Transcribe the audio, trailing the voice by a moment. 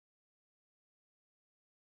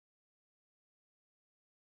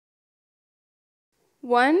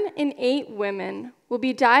1 in 8 women will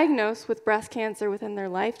be diagnosed with breast cancer within their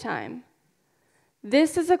lifetime.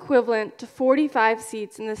 This is equivalent to 45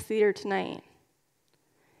 seats in this theater tonight.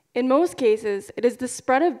 In most cases, it is the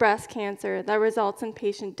spread of breast cancer that results in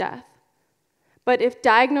patient death. But if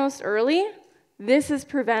diagnosed early, this is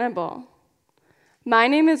preventable. My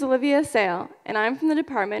name is Olivia Sehl, and I'm from the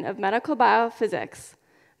Department of Medical Biophysics.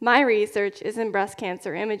 My research is in breast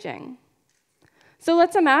cancer imaging. So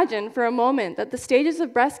let's imagine for a moment that the stages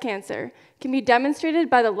of breast cancer can be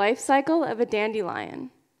demonstrated by the life cycle of a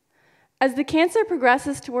dandelion. As the cancer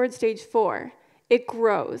progresses towards stage 4, it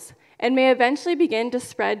grows and may eventually begin to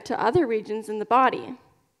spread to other regions in the body.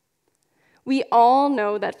 We all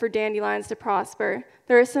know that for dandelions to prosper,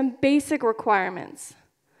 there are some basic requirements.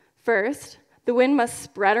 First, the wind must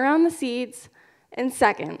spread around the seeds, and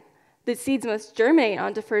second, the seeds must germinate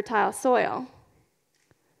onto fertile soil.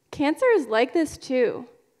 Cancer is like this too.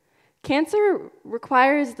 Cancer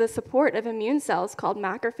requires the support of immune cells called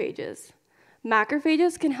macrophages.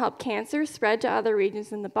 Macrophages can help cancer spread to other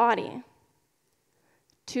regions in the body.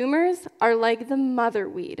 Tumors are like the mother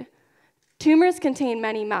weed. Tumors contain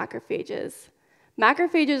many macrophages.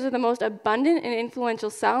 Macrophages are the most abundant and influential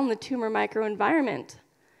cell in the tumor microenvironment.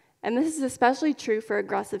 And this is especially true for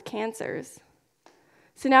aggressive cancers.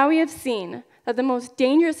 So now we have seen that the most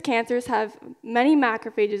dangerous cancers have many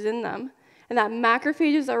macrophages in them, and that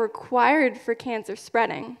macrophages are required for cancer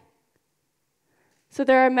spreading. So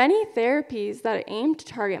there are many therapies that aim to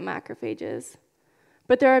target macrophages,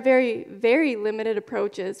 but there are very, very limited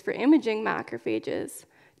approaches for imaging macrophages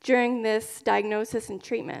during this diagnosis and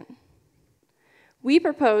treatment. We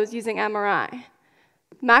propose using MRI.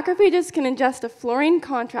 Macrophages can ingest a fluorine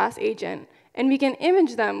contrast agent, and we can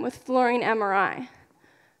image them with fluorine MRI.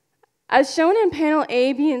 As shown in panel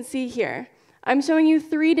A, B, and C here, I'm showing you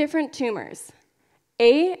 3 different tumors.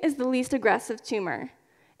 A is the least aggressive tumor,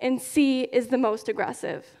 and C is the most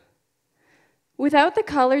aggressive. Without the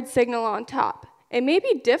colored signal on top, it may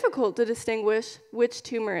be difficult to distinguish which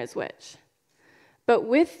tumor is which. But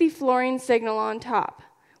with the fluorine signal on top,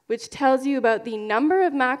 which tells you about the number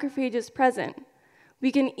of macrophages present,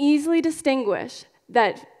 we can easily distinguish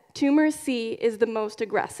that tumor C is the most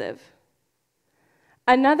aggressive.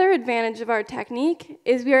 Another advantage of our technique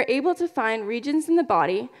is we are able to find regions in the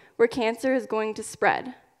body where cancer is going to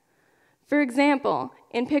spread. For example,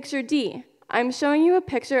 in picture D, I'm showing you a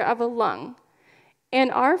picture of a lung,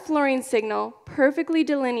 and our fluorine signal perfectly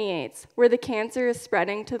delineates where the cancer is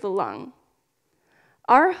spreading to the lung.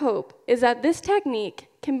 Our hope is that this technique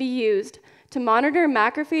can be used to monitor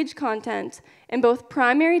macrophage content in both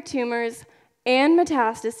primary tumors and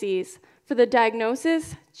metastases for the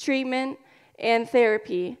diagnosis, treatment, and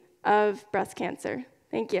therapy of breast cancer.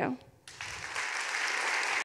 Thank you.